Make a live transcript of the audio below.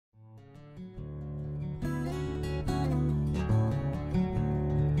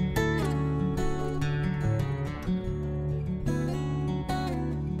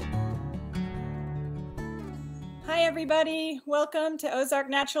Hi everybody, welcome to Ozark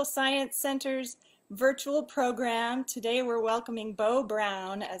Natural Science Center's virtual program. Today we're welcoming Bo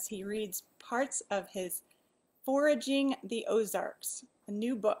Brown as he reads parts of his Foraging the Ozarks, a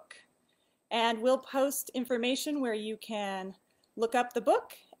new book. And we'll post information where you can look up the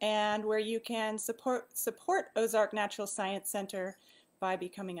book and where you can support Ozark Natural Science Center by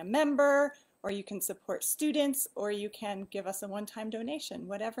becoming a member, or you can support students, or you can give us a one-time donation,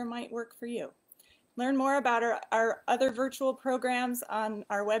 whatever might work for you. Learn more about our other virtual programs on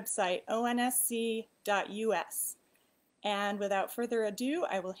our website, onsc.us. And without further ado,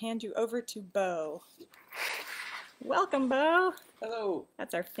 I will hand you over to Bo. Welcome, Bo. Hello.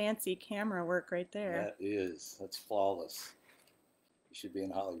 That's our fancy camera work right there. That is. That's flawless. You should be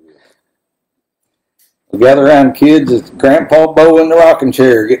in Hollywood. Well, gather around, kids. It's Grandpa Bo in the rocking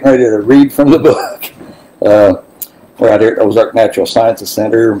chair getting ready to read from the book. We're out here at Ozark Natural Sciences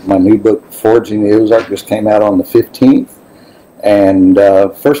Center. My new book, Foraging the Ozarks, just came out on the 15th. And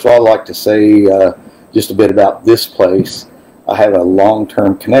first of all, I'd like to say just a bit about this place. I have a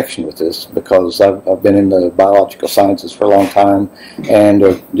long-term connection with this because I've been in the biological sciences for a long time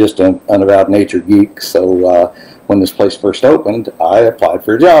and just an unavowed nature geek. So when this place first opened, I applied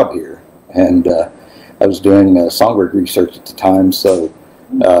for a job here. And I was doing songbird research at the time, so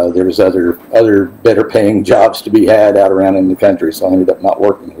there was other better paying jobs to be had out around in the country, so I ended up not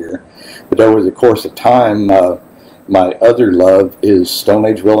working here. But over the course of time, my other love is Stone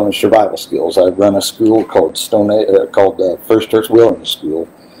Age wilderness survival skills. I run a school called First Earth Wilderness School,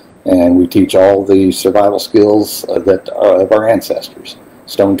 and we teach all the survival skills of our ancestors: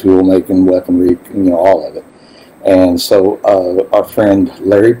 stone tool making, weaponry, all of it. And so our friend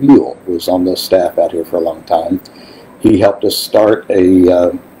Larry Buell was on the staff out here for a long time. He helped us start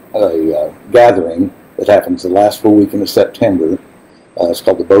a gathering that happens the last full weekend of September. It's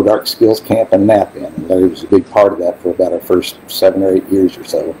called the Bodark Skills Camp and Nap-In. And Larry was a big part of that for about our first 7 or 8 years or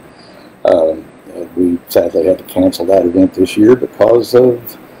so. We sadly had to cancel that event this year because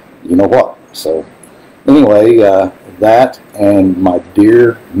of you know what. So anyway, that and my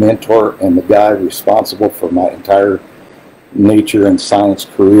dear mentor and the guy responsible for my entire nature and science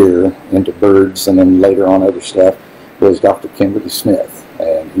career into birds and then later on other stuff was Dr. Kimberly Smith,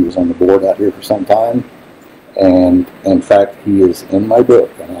 and he was on the board out here for some time, and in fact he is in my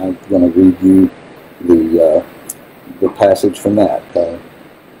book, and I'm going to read you the passage from that.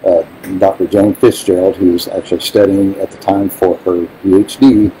 Dr. Jane Fitzgerald, who was actually studying at the time for her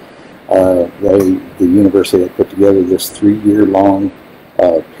PhD, the university had put together this 3-year-long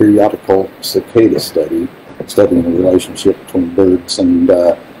periodical cicada study, studying the relationship between birds and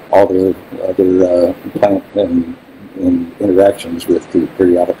all their other plant and interactions with the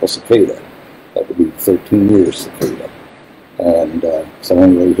periodical cicada. That would be 13 years cicada. And so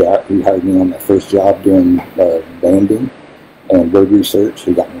anyway, he hired me on my first job doing banding and bird research.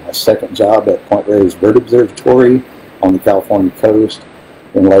 He got me my second job at Point Reyes Bird Observatory on the California coast.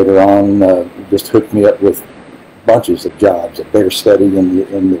 And later on, just hooked me up with bunches of jobs at Bear Study in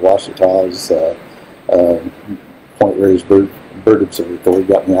the Ouachitas, Point Reyes Bird Observatory,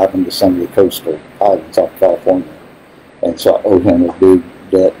 got me out into some of the coastal islands off California. And so I owe him a big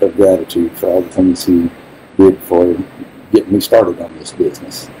debt of gratitude for all the things he did for getting me started on this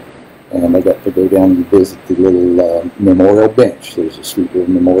business. And I got to go down and visit the little memorial bench. There's a sweet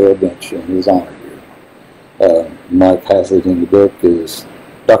little memorial bench in his honor here. My passage in the book is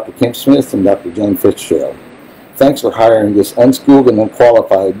Dr. Kim Smith and Dr. Jane Fitzgerald. Thanks for hiring this unschooled and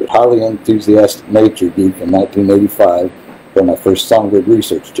unqualified but highly enthusiastic nature geek in 1985 for my first songbird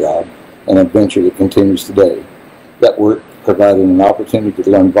research job, an adventure that continues today. That work provided an opportunity to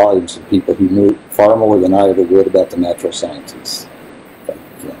learn volumes from people who knew far more than I ever would about the natural sciences. Thank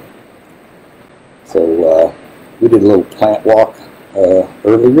you, Kim. So we did a little plant walk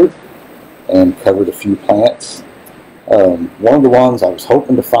earlier and covered a few plants. One of the ones I was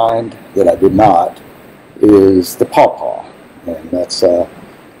hoping to find that I did not is the pawpaw, and that's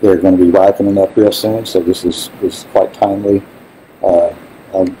they're going to be ripening up real soon, so this is quite timely.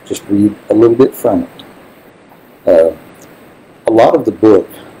 I'll just read a little bit from it. A lot of the book,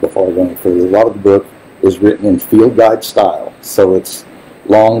 before I go any further, a lot of the book is written in field guide style, so it's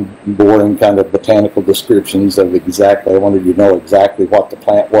long, boring kind of botanical descriptions of exactly, I wanted you to know exactly what the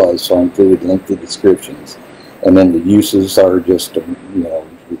plant was, so I included lengthy descriptions. And then the uses are just,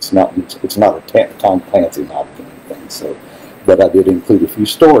 it's not a Tom Clancy novel or anything. So, but I did include a few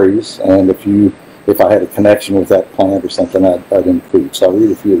stories, and if I had a connection with that plant or something, I'd include. So I'll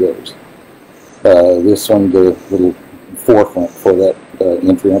read a few of those. This one, the little forefront for that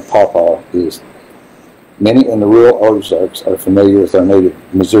entry on pawpaw is, many in the rural Ozarks are familiar with our native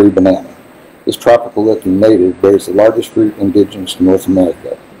Missouri banana. This tropical-looking native bears the largest fruit indigenous to North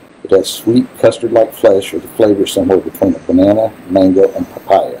America. It has sweet, custard-like flesh with a flavor somewhere between a banana, mango, and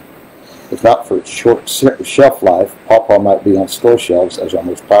papaya. If not for its short shelf life, pawpaw might be on store shelves as our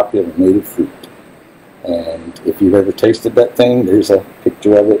most popular native fruit. And if you've ever tasted that thing, there's a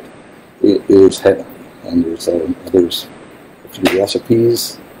picture of it. It is heavenly. And there's a few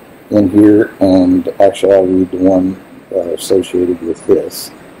recipes in here, and actually I'll read the one associated with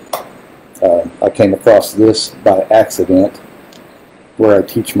this. I came across this by accident where I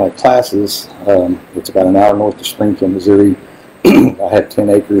teach my classes. It's about an hour north of Springfield, Missouri. I had 10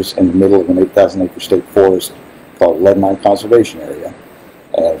 acres in the middle of an 8,000-acre state forest called Lead Mine Conservation Area.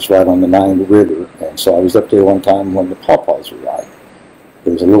 And it's right on the Nine River. And so I was up there one time when the pawpaws were ripe.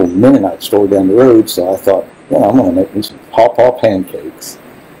 There was a little Mennonite store down the road, so I thought, well, I'm going to make me some pawpaw pancakes.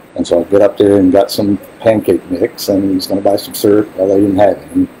 And so I got up there and got some pancake mix, and I was going to buy some syrup. Well, they didn't have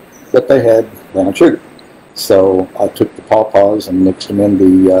any, but they had brown sugar. So I took the pawpaws and mixed them in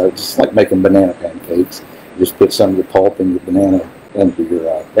the, just like making banana pancakes. You just put some of the pulp in your banana into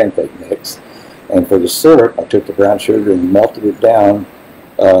your pancake mix. And for the syrup, I took the brown sugar and melted it down,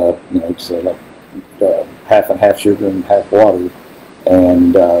 it's like half and half sugar and half water,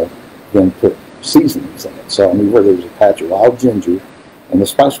 and then put seasonings in it. So I knew where there was a patch of wild ginger and the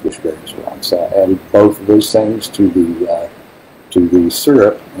spice bush berries were on. So I added both of those things to the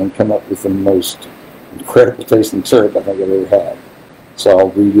syrup and come up with the most incredible tasting syrup I think I've ever had. So I'll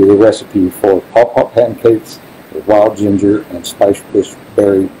read you the recipe for pawpaw pancakes with wild ginger and spice bush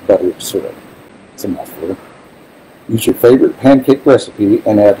berry buttered syrup. It's a mouthful. Use your favorite pancake recipe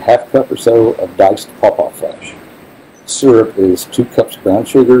and add half cup or so of diced pawpaw flesh. Syrup is 2 cups brown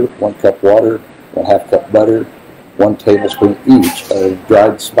sugar, 1 cup water, 1/2 cup butter, 1 tablespoon each of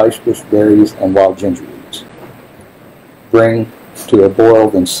dried spice bush berries and wild ginger roots. Bring to a boil,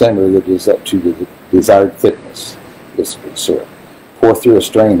 then simmer that is up to the desired thickness. This is syrup. Pour through a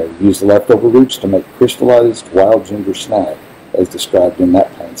strainer. Use the leftover roots to make crystallized wild ginger snack, as described in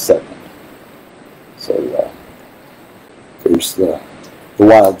that plant segment. So there's the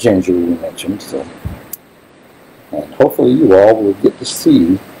wild ginger we mentioned. So, and hopefully you all will get to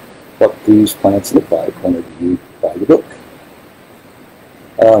see what these plants look like whenever you buy the book.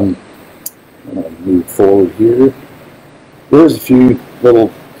 I'm going to move forward here. There's a few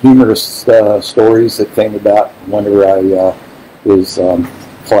little humorous stories that came about whenever I was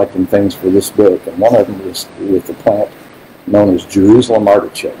collecting things for this book, and one of them was with the plant known as Jerusalem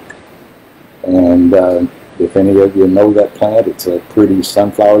artichoke. And if any of you know that plant, it's a pretty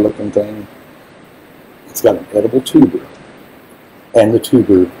sunflower-looking thing. It's got an edible tuber, and the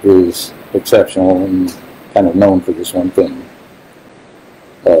tuber is exceptional and kind of known for this one thing.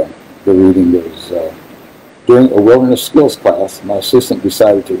 The reading goes, during a wilderness skills class, my assistant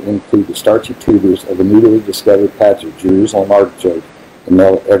decided to include the starchy tubers of a newly discovered patch of Jerusalem artichoke in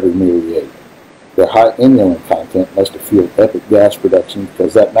every meal we ate. Their high inulin content must have fueled epic gas production,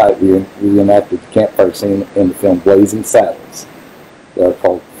 because that night we reenacted the campfire scene in the film Blazing Saddles. They are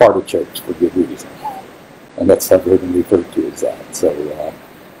called fartichokes for good reason, and that's how they're going to be referred to as that. So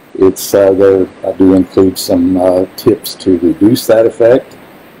it's there. I do include some tips to reduce that effect,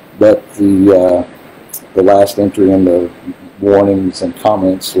 but the last entry in the warnings and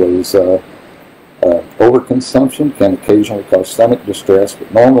comments was overconsumption can occasionally cause stomach distress,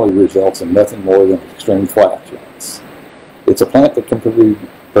 but normally results in nothing more than extreme flatulence. It's a plant that can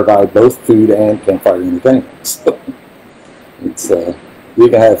provide both food and campfire entertainment. So it's you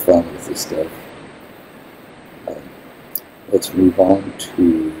can have fun with this stuff. Let's move on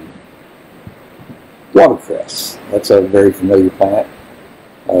to watercress. That's a very familiar plant.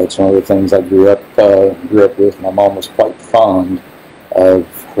 It's one of the things I grew up with. My mom was quite fond of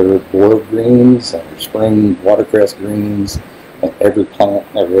her boiled greens and her spring watercress greens, and every plant,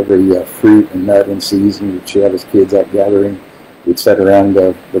 every fruit and nut in season that she had as kids out gathering. We'd sit around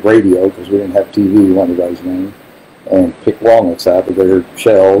the radio, because we didn't have TV one of those names, and pick walnuts out of their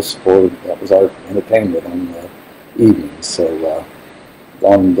shells, or that was our entertainment on the evenings. So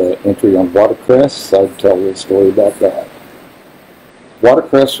on the entry on watercress, I'd tell you a story about that.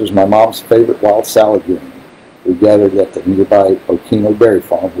 Watercress was my mom's favorite wild salad green. We gathered at the nearby Okino Berry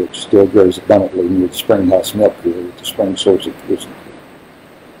Farm, which still grows abundantly near the Springhouse Milk Cooler at the spring source of the Cooler.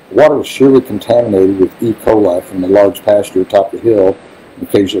 The water was surely contaminated with E. coli from the large pasture atop the hill, and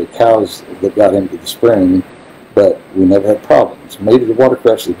occasionally cows that got into the spring, but we never had problems. Maybe the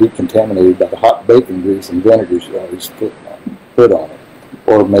watercress was decontaminated by the hot bacon grease and vinegars we always put on it,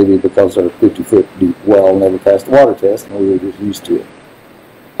 or maybe because our 50-foot deep well never passed the water test and we were just used to it.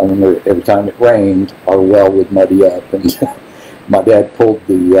 I remember every time it rained, our well would muddy up, and My dad pulled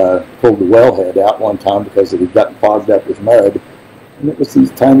the wellhead out one time because it had gotten clogged up with mud, and it was these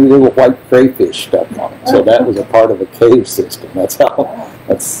tiny little white crayfish stuck on it. So that was a part of a cave system. That's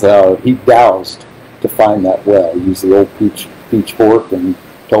how he dowsed to find that well. He used the old peach fork and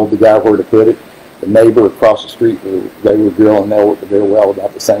told the guy where to put it. The neighbor across the street, they were drilling their well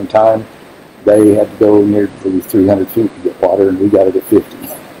about the same time. They had to go nearly 300 feet to get water, and we got it at 50.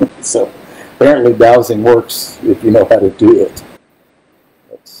 So apparently dowsing works if you know how to do it.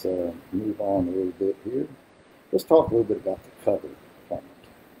 Let's move on a little bit here. Let's talk a little bit about the cover plant.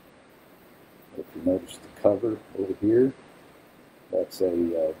 If you notice the cover over here, that's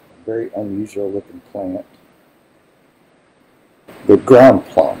a very unusual looking plant. The ground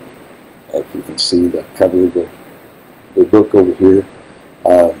plum, if you can see the cover of the book over here,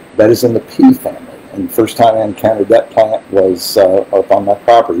 that is in the pea family. And the first time I encountered that plant was up on my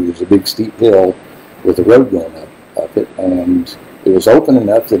property. There's a big steep hill with a road going up it, and it was open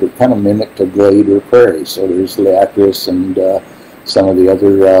enough that it kind of mimicked a glade or prairie. So there's liacris and some of the other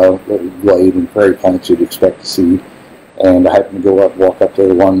little glade and prairie plants you'd expect to see. And I happened to walk up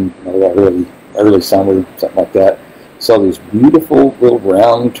there one early summer, something like that. Saw these beautiful little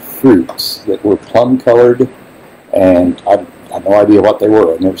round fruits that were plum colored, and I had no idea what they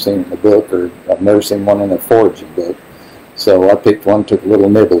were. I've never seen it in a book, or I've never seen one in a foraging book. So I picked one, took a little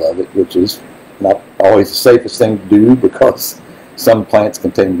nibble of it, which is not always the safest thing to do because some plants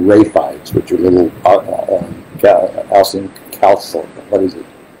contain raphides, which are little what is it?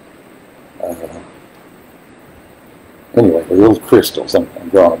 Anyway, they're little crystals. I'm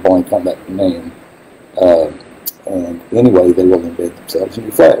drawing a blank on that name. And anyway, they will embed themselves in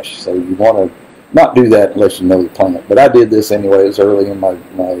your flesh. So you want to not do that unless you know the plant. But I did this anyway. It was early in my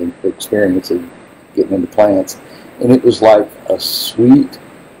experience of getting into plants. And it was like a sweet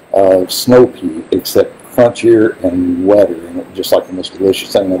snow pea, except crunchier and wetter. And it was just like the most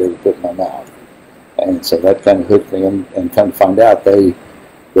delicious thing I'd ever put in my mouth. And so that kind of hooked me in, and kind of find out they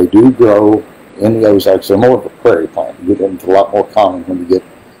do grow in the Ozarks. They're more of a prairie plant. You get into a lot more common when you get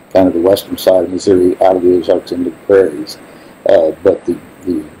kind of the western side of Missouri out of the Ozarks into the prairies. But the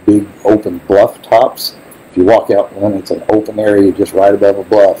big open bluff tops, if you walk out when it's an open area just right above a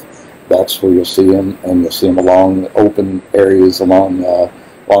bluff, that's where you'll see them, and you'll see them along open areas, along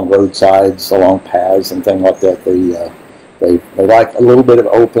roadsides, along paths and things like that. They like a little bit of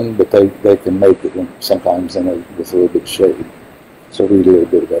open, but they can make it sometimes with a little bit of shade. So read a little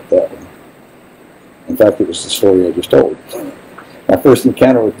bit about that one. In fact, it was the story I just told. My first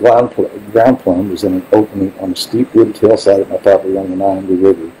encounter with ground plum was in an opening on a steep wooded hillside at my property on the Niagara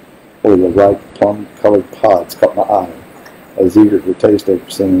River, where the ripe plum-colored pods caught my eye. I was eager for a taste after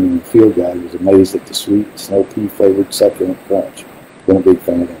seeing in the field guide. I was amazed at the sweet, snow pea-flavored succulent crunch. Been a big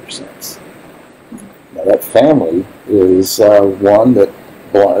fan ever since. Now that family is one that,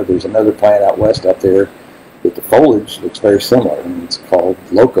 there's another plant out west up there that the foliage looks very similar, and it's called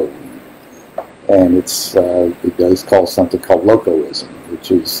loco weed. And it does cause something called locoism,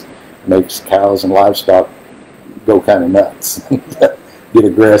 which makes cows and livestock go kind of nuts, get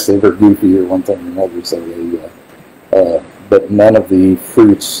aggressive or goofy or one thing or another. So but none of the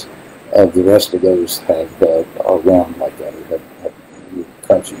fruits of the rest of those are round like that, or have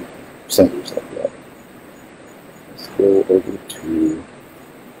crunchy cinders like that. Let's go over to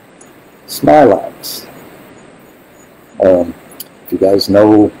smilax. If you guys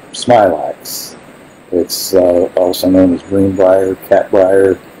know smilax, it's also known as greenbrier,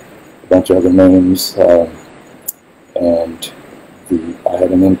 catbrier, a bunch of other names. And I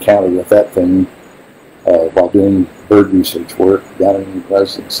had an encounter with that thing while doing bird research work down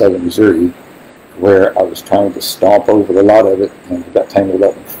in southern Missouri, where I was trying to stomp over a lot of it and got tangled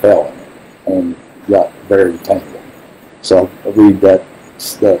up and fell in it and got very tangled. So I'll read that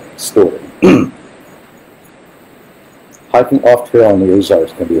story. Hiking off-trail in the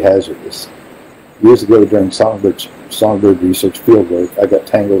Ozarks can be hazardous. Years ago, during songbird research fieldwork, I got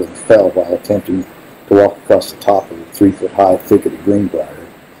tangled and fell while attempting to walk across the top of a 3-foot-high thicket of greenbrier,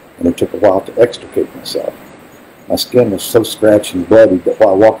 and it took a while to extricate myself. My skin was so scratched and bloody that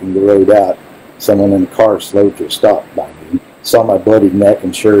while walking the road out, someone in a car slowed to a stop by me, saw my bloody neck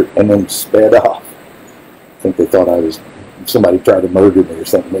and shirt, and then sped off. I think they thought somebody tried to murder me or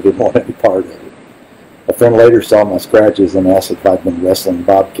something. They didn't want any part of it. A friend later saw my scratches and asked if I'd been wrestling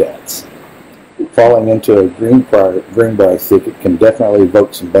bobcats. Falling into a greenbrier thicket can definitely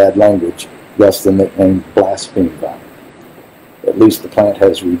evoke some bad language, thus the nickname blaspheme vine. At least the plant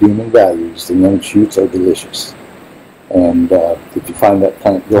has redeeming values. The young shoots are delicious. And if you find that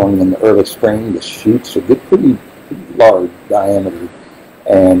plant growing in the early spring, the shoots will get pretty large diameter,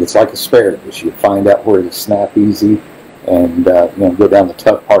 and it's like asparagus. You find out where it'll snap easy, and go down the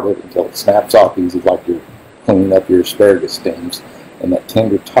tough part of it until it snaps off easy, like you're cleaning up your asparagus stems. And that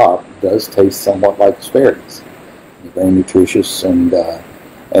tender top does taste somewhat like asparagus. They're very nutritious, and the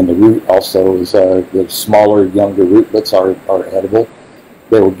root also is the smaller, younger rootlets are edible.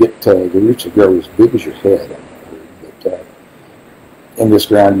 They will the roots will grow as big as your head. But in this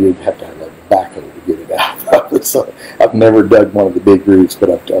ground, you'd have to have a backhoe to get it out. So I've never dug one of the big roots, but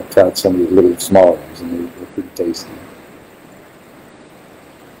I've tried some of the little smaller ones, and they're pretty tasty.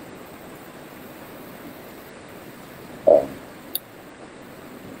 Let's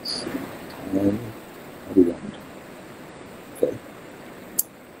see. Okay.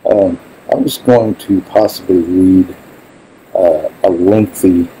 I'm just going to possibly read a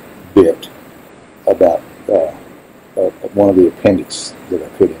lengthy bit about one of the appendix that I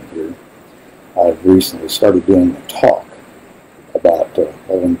put in here. I've recently started doing a talk about,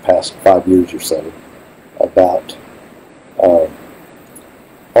 in the past 5 years or so, about all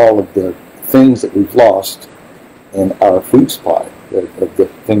of the things that we've lost in our food supply, the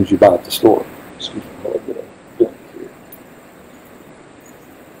things you buy at the store. Excuse me, a little bit of drink here.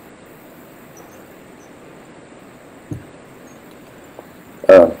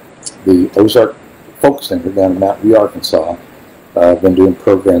 The Ozark Folk Center down in Mountain View, Arkansas. I've been doing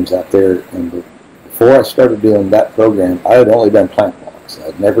programs out there, and before I started doing that program, I had only done plant walks.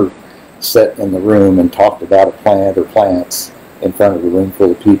 I'd never sat in the room and talked about a plant or plants in front of a room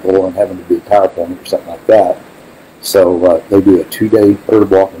full of people and having to do a PowerPoint or something like that. So they do a 2-day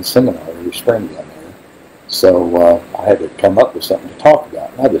herb walking seminar every spring down there. So I had to come up with something to talk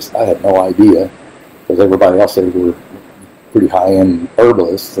about. And I had no idea, because everybody else there were pretty high-end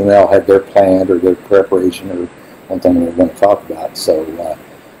herbalists, and they all had their plant or their preparation or one thing they were going to talk about. So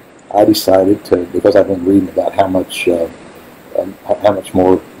I decided to, because I've been reading about how much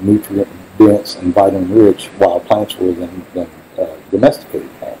more nutrient-dense and vitamin-rich wild plants were than domesticated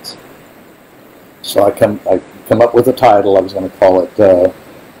plants. So I come up with a title. I was going to call it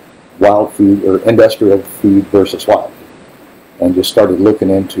Wild Food, or Industrial Food versus Wild Food, and just started looking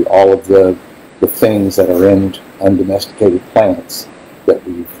into all of the things that are in undomesticated plants that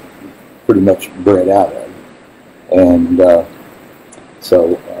we've pretty much bred out of. And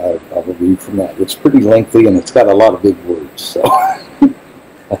so I will read from that. It's pretty lengthy, and it's got a lot of big words, so I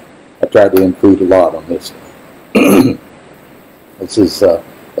tried to include a lot on this. This is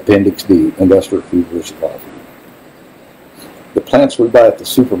Appendix D, Industrial Food versus Wild Food. The plants we buy at the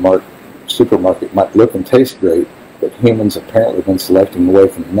supermarket might look and taste great, but humans apparently have been selecting away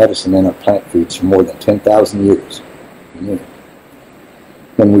from the medicine in our plant foods for more than 10,000 years.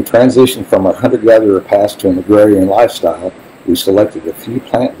 When we transitioned from our hunter-gatherer past to an agrarian lifestyle, we selected a few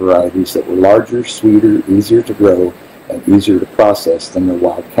plant varieties that were larger, sweeter, easier to grow, and easier to process than their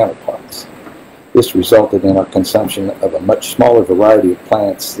wild counterparts. This resulted in our consumption of a much smaller variety of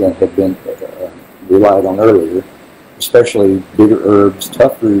plants than had been relied on earlier, especially bigger herbs,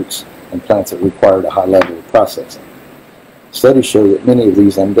 tough roots, and plants that required a high level of processing. Studies show that many of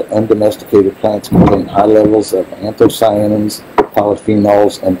these undomesticated plants contain high levels of anthocyanins,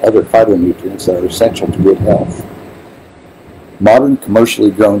 polyphenols, and other phytonutrients that are essential to good health. Modern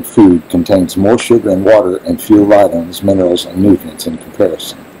commercially grown food contains more sugar and water and fewer vitamins, minerals, and nutrients in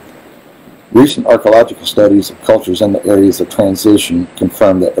comparison. Recent archaeological studies of cultures in the areas of transition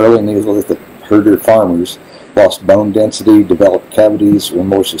confirm that early Neolithic herder farmers lost bone density, developed cavities, were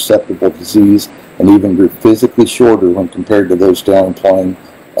more susceptible to disease, and even grew physically shorter when compared to those still employing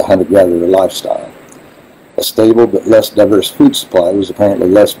a hunter-gatherer lifestyle. A stable but less diverse food supply was apparently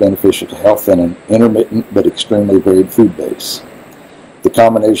less beneficial to health than an intermittent but extremely varied food base. The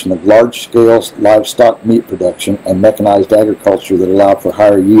combination of large-scale livestock meat production and mechanized agriculture that allowed for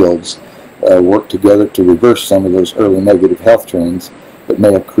higher yields worked together to reverse some of those early negative health trends, but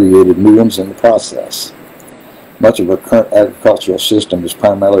may have created new ones in the process. Much of our current agricultural system is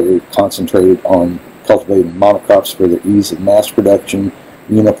primarily concentrated on cultivating monocrops for the ease of mass production,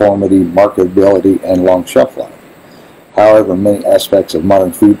 uniformity, marketability, and long shelf life. However, many aspects of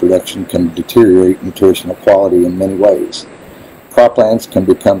modern food production can deteriorate nutritional quality in many ways. Croplands can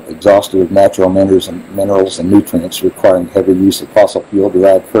become exhausted of natural minerals and nutrients, requiring heavy use of fossil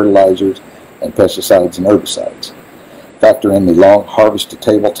fuel-derived fertilizers and pesticides and herbicides. Factor in the long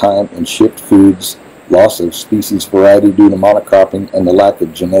harvest-to-table time in shipped foods, loss of species variety due to monocropping, and the lack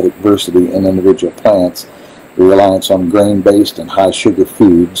of genetic diversity in individual plants, the reliance on grain-based and high-sugar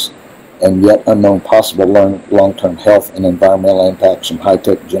foods, and yet unknown possible long-term health and environmental impacts from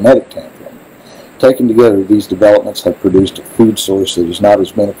high-tech genetic tampering. Taken together, these developments have produced a food source that is not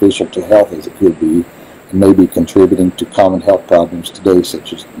as beneficial to health as it could be, and may be contributing to common health problems today,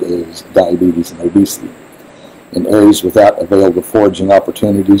 such as diabetes and obesity. In areas without available foraging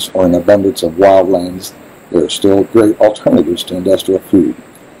opportunities or an abundance of wildlands, there are still great alternatives to industrial food.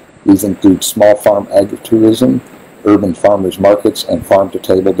 These include small farm agritourism, urban farmers markets, and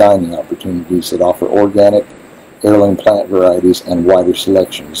farm-to-table dining opportunities that offer organic, heirloom plant varieties and wider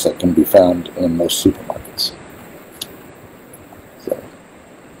selections that can be found in most supermarkets. So,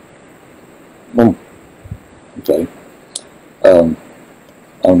 okay.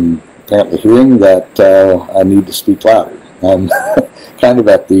 I'm apparently hearing that I need to speak louder. I'm kind of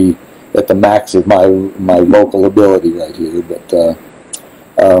at the max of my vocal ability right here, but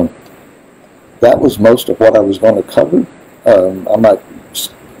that was most of what I was going to cover. I might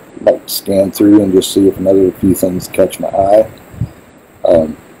scan through and just see if another few things catch my eye.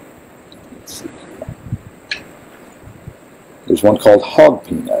 Let's see. There's one called hog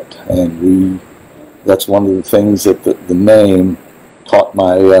peanut, and that's one of the things that the name caught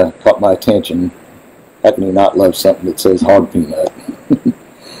my attention. How can you not love something that says hog peanut?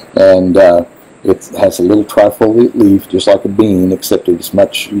 And it has a little trifoliate leaf, just like a bean, except it's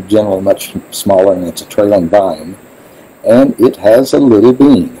generally much smaller, and it's a trailing vine. And it has a little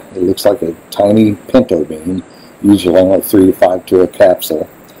bean. It looks like a tiny pinto bean, usually only 3 to 5 to a capsule.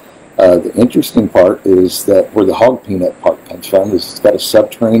 The interesting part is that where the hog peanut part comes from is it's got a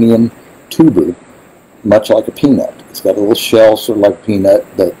subterranean tuber, much like a peanut. It's got a little shell, sort of like a peanut,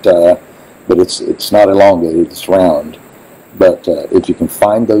 but it's not elongated. It's round. But if you can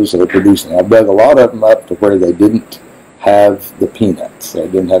find those that are producing, I've dug a lot of them up to where they didn't have the peanuts. They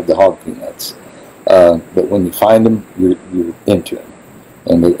didn't have the hog peanuts. But when you find them, you're into them.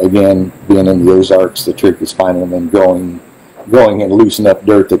 And again, being in the Ozarks, the trick is finding them and growing in loose enough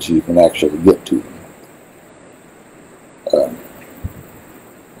dirt that you can actually get to them.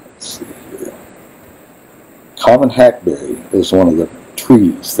 Let's see here. Common hackberry is one of the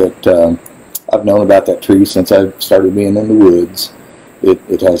trees that I've known about that tree since I started being in the woods.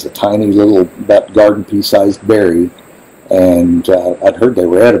 It has a tiny little, about garden pea sized berry, and I'd heard they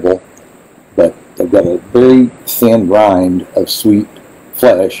were edible, but they've got a very thin rind of sweet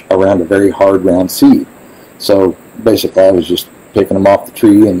flesh around a very hard round seed. So basically I was just picking them off the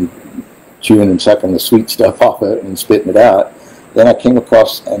tree and chewing and sucking the sweet stuff off it and spitting it out. Then I came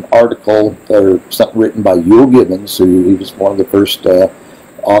across an article or something written by Yule Gibbons, he was one of the first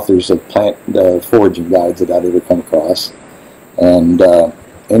authors of plant foraging guides that I'd ever come across. And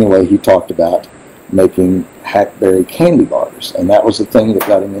anyway, he talked about making hackberry candy bars, and that was the thing that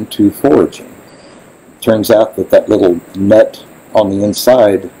got him into foraging. Turns out that little nut on the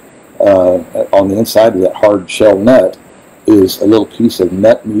inside of that hard shell nut is a little piece of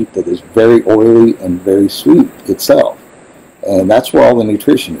nut meat that is very oily and very sweet itself, and that's where all the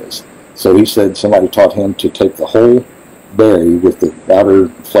nutrition is. So he said somebody taught him to take the whole berry with the outer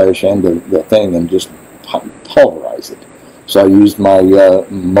flesh and the thing and just pulverize it. So I used my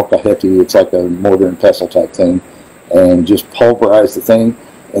mokaheti, it's like a mortar and pestle type thing, and just pulverize the thing,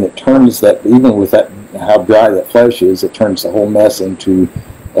 and it turns that, even with that, how dry that flesh is, it turns the whole mess into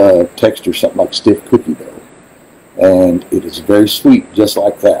texture, something like stiff cookie dough. And it is very sweet, just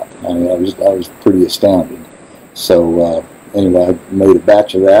like that. I mean, I was pretty astounded. So anyway, I made a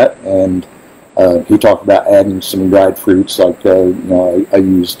batch of that, and he talked about adding some dried fruits, like I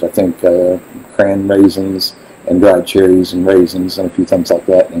used, I think, cran raisins and dried cherries and raisins and a few things like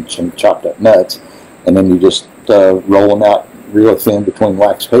that, and some chopped up nuts, and then you just roll them out real thin between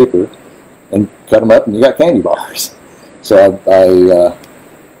wax paper and cut them up, and you got candy bars. So I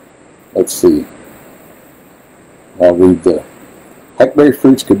let's see, I'll read the hackberry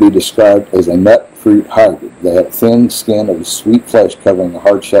fruits could be described as a nut-fruit hybrid. They have a thin skin of sweet flesh covering a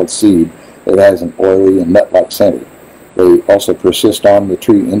hard-shelled seed that has an oily and nut-like center. They also persist on the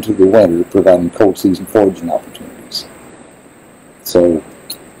tree into the winter, providing cold season foraging opportunities. So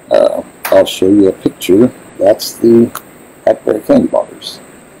I'll show you a picture. That's the hackberry candy bars.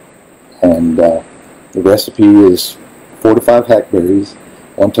 And the recipe is 4 to 5 hackberries,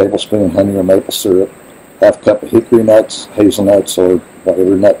 1 tablespoon of honey or maple syrup, half cup of hickory nuts, hazelnuts, or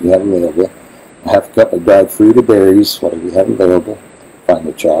whatever nut you have available, a half cup of dried fruit or berries, whatever you have available,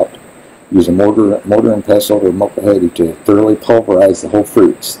 finely chopped. Use a mortar and pestle or mokaheti to thoroughly pulverize the whole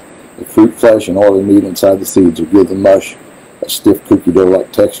fruits. The fruit flesh and oily meat inside the seeds will give the mush a stiff cookie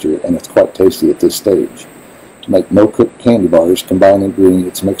dough-like texture, and it's quite tasty at this stage. To make no-cooked candy bars, combine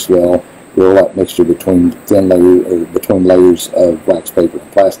ingredients, mix well, roll out mixture between layers of wax paper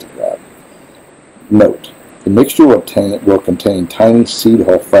and plastic wrap. Note: the mixture will contain tiny seed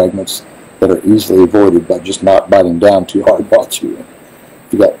hull fragments that are easily avoided by just not biting down too hard while chewing.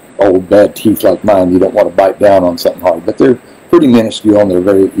 If you got old bad teeth like mine, you don't want to bite down on something hard, but they're pretty minuscule and they're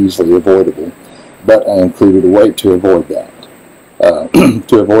very easily avoidable. but I included a way to avoid that.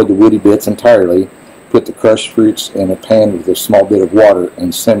 To avoid the woody bits entirely, put the crushed fruits in a pan with a small bit of water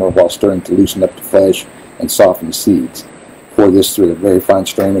and simmer while stirring to loosen up the flesh and soften the seeds. Pour this through a very fine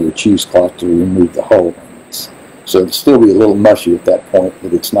strainer or cheesecloth to remove the hull. So it'll still be a little mushy at that point,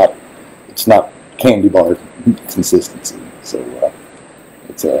 but it's not candy bar consistency. So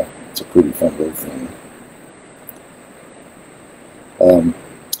it's a pretty fun little thing.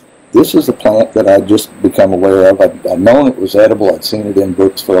 This is a plant that I'd just become aware of. I'd known it was edible. I'd seen it in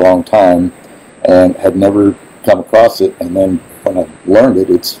books for a long time and had never come across it. And then when I learned it,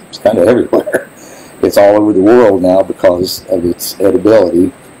 it's kind of everywhere. It's all over the world now because of its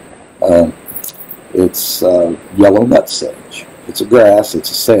edibility. It's yellow nut sedge. It's a grass. It's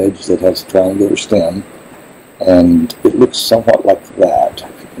a sedge that has a triangular stem. And it looks somewhat like that.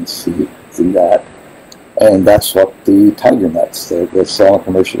 If you can see that. And that's what the tiger nuts, they're selling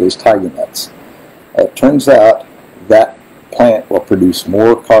commercially as tiger nuts. It turns out that plant will produce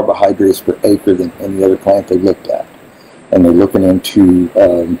more carbohydrates per acre than any other plant they've looked at. And they're looking into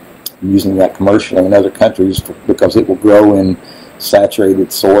using that commercially in other countries because it will grow in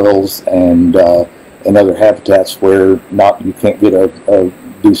saturated soils and in other habitats where you can't get a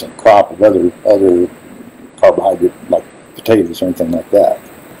decent crop of other carbohydrate like potatoes or anything like that.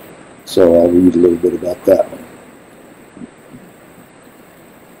 So I'll read a little bit about that one.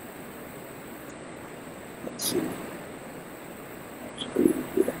 Let's see.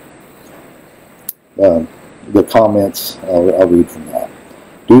 The comments, I'll read from that.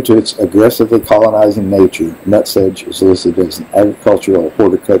 Due to its aggressively colonizing nature, nut sedge is listed as an agricultural or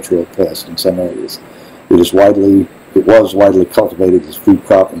horticultural pest in some areas. It was widely cultivated as food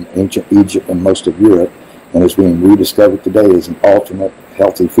crop in ancient Egypt and most of Europe, and is being rediscovered today as an alternate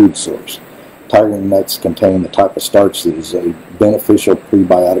healthy food source. Tiger nuts contain the type of starch that is a beneficial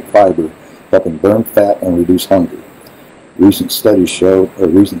prebiotic fiber, helping burn fat and reduce hunger. Recent studies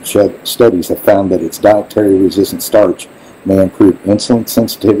have found that its dietary-resistant starch may improve insulin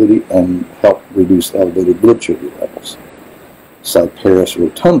sensitivity and help reduce elevated blood sugar levels. Cyperus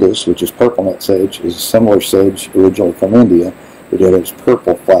rotundus, which is purple nut sedge, is a similar sedge originally from India, but it has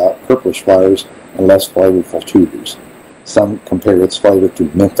purplish flowers and less flavorful tubers. Some compare its flavor to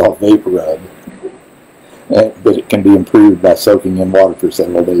menthol vapor rub, but it can be improved by soaking in water for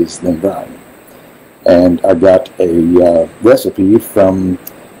several days, then drying. And I got a recipe from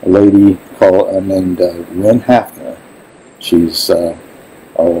a lady named Ren Hafner. She's, I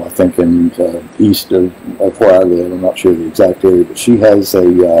think in east of where I live. I'm not sure the exact area, but she has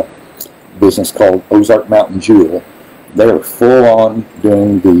a business called Ozark Mountain Jewel. They are full on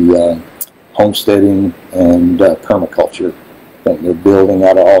doing the homesteading and permaculture thing. They're building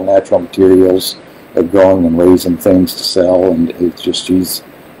out of all natural materials. They're growing and raising things to sell, and it's just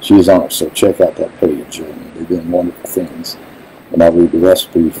she's on it. So check out that page. They're doing wonderful things. And I'll read the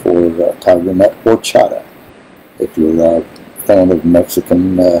recipe for tiger nut horchata. If you're a fan of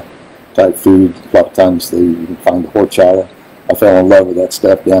Mexican type food, a lot of times you can find the horchata. I fell in love with that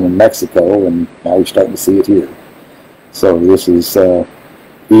stuff down in Mexico, and now you're starting to see it here. So this is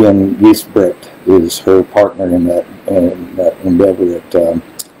Ian Giesbrecht is her partner in that endeavor at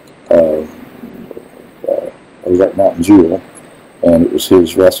Ozark Mountain Jewel, and it was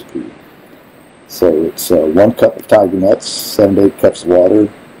his recipe. So it's 1 cup of tiger nuts, 7 to 8 cups of water,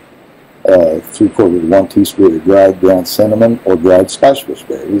 3/4 to 1 teaspoon of dried ground cinnamon or dried spicebush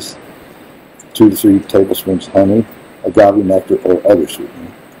berries, 2 to 3 tablespoons of honey, agave nectar or other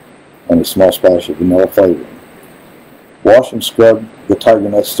sweetener, and a small splash of vanilla flavoring. Wash and scrub the tiger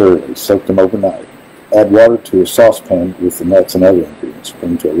nuts thoroughly, soak them overnight. Add water to a saucepan with the nuts and other ingredients.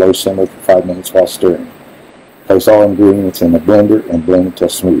 Bring to a low simmer for 5 minutes while stirring. Place all ingredients in a blender and blend until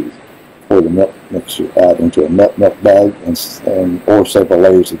smooth. Pour the milk mixture out into a nut milk bag or several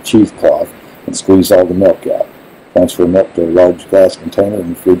layers of cheesecloth and squeeze all the milk out. Transfer milk to a large glass container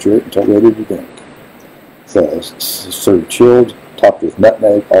and refrigerate until ready to drink. So serve chilled, topped with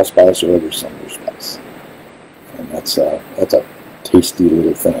nutmeg, allspice, or other summer spice. And that's a tasty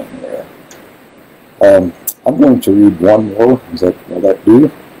little thing there. I'm going to read one more. Will that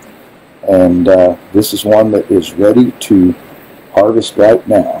do? And this is one that is ready to harvest right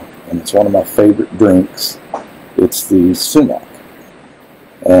now, and it's one of my favorite drinks. It's the sumac,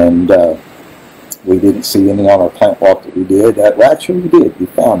 and we didn't see any on our plant walk that we did. Actually, we did. We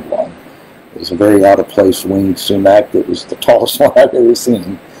found one. It was a very out-of-place winged sumac that was the tallest one I've ever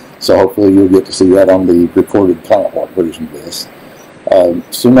seen. So hopefully you'll get to see that on the recorded plant walk version of this.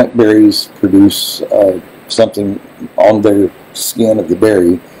 Sumac berries produce something on their skin of the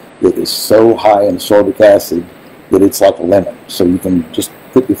berry that is so high in ascorbic acid that it's like a lemon. So you can just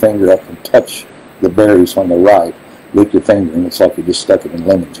put your finger up and touch the berries when they're ripe, lick your finger, and it's like you just stuck it in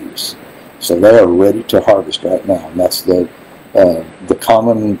lemon juice. So they are ready to harvest right now, and that's the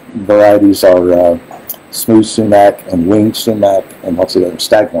common varieties are smooth sumac and winged sumac, and what's the other,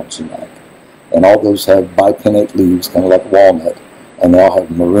 staghorn sumac. And all those have bipinnate leaves, kind of like walnut, and they all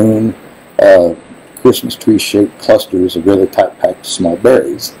have maroon Christmas tree-shaped clusters of really tight-packed small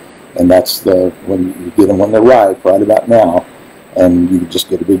berries. And that's when you get them when they're ripe, right about now, and you just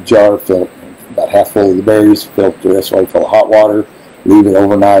get a big jar, fill it about half full of the berries, fill it the rest way full of hot water, leave it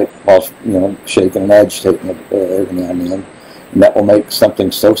overnight while shaking and agitating it every now and then. And that will make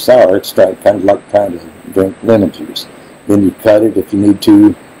something so sour it's kind of like trying to drink lemon juice. Then you cut it if you need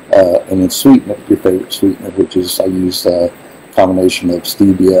to, and then sweeten it with your favorite sweetener, which is I use a combination of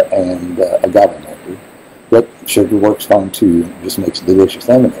stevia and agave nectar. But sugar works fine too, and it just makes a delicious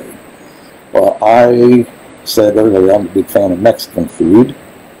lemonade. Well, I said earlier I'm a big fan of Mexican food,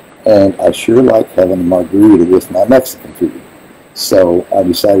 and I sure like having a margarita with my Mexican food. So I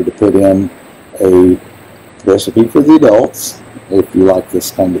decided to put in a recipe for the adults, if you like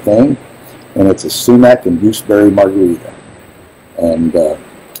this kind of thing, and it's a sumac and gooseberry margarita. And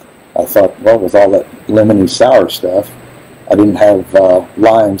I thought, well, with all that lemony sour stuff, I didn't have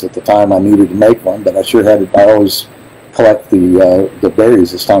limes at the time I needed to make one, but I sure had it. I always collect the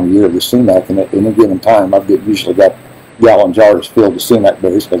berries this time of year, the sumac, and at any given time I've usually got gallon jars filled with sumac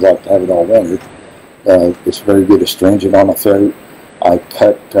berries because I like to have it all winter. It's very good astringent on the throat. I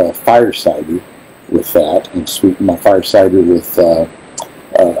cut fire cider with that and sweeten my fire cider with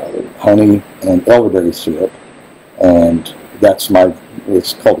honey and elderberry syrup, and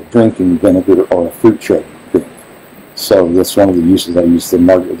it's called a drinking vinegar or a fruit shrub drink. So that's one of the uses I use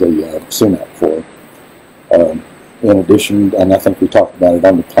the sumac for. In addition, and I think we talked about it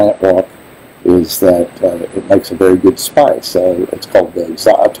on the plant walk, is that it makes a very good spice. It's called the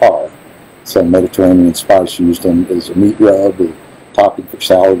za'atar. It's a Mediterranean spice used as a meat rub or topping for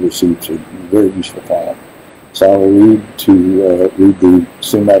salad or soups. A very useful plant. So I will read the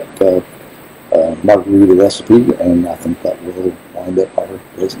sumac margarita recipe, and I think that will wind up our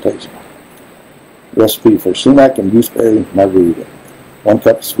presentation. Recipe for sumac and gooseberry margarita. 1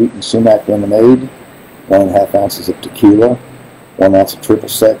 cup of sweetened sumac lemonade, 1.5 ounces of tequila, 1 ounce of triple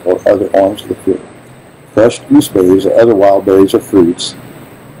sec or other orange liqueur. Crushed gooseberries or other wild berries or fruits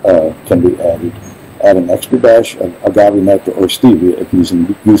can be added. Add an extra dash of agave nectar or stevia if using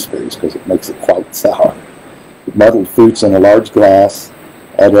gooseberries because it makes it quite sour. Muddled fruits in a large glass.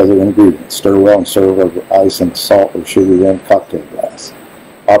 Add other ingredients. Stir well and serve over ice and salt or sugar-rimmed cocktail glass.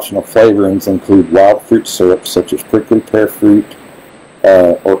 Optional flavorings include wild fruit syrup such as prickly pear fruit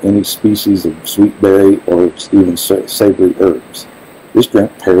or any species of sweet berry or even savory herbs. This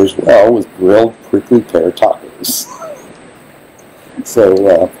drink pairs well with grilled prickly pear tacos.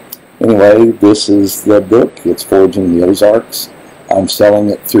 So anyway, this is the book. It's Foraging the Ozarks. I'm selling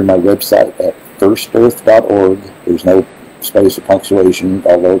it through my website at firstearth.org. There's no space or punctuation,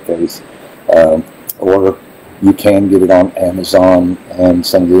 all lowercase. Or you can get it on Amazon and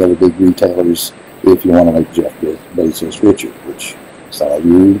some of the other big retailers if you want to make Jeff Bezos richer, which some of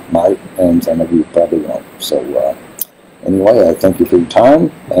you might and some of you probably won't. So anyway, I thank you for your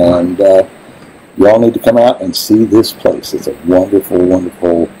time, and you all need to come out and see this place. It's a wonderful,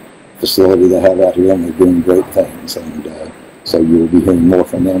 wonderful facility they have out here, and they're doing great things. And so you will be hearing more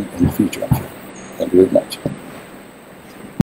from them in the future, I'm sure. Thank you very much.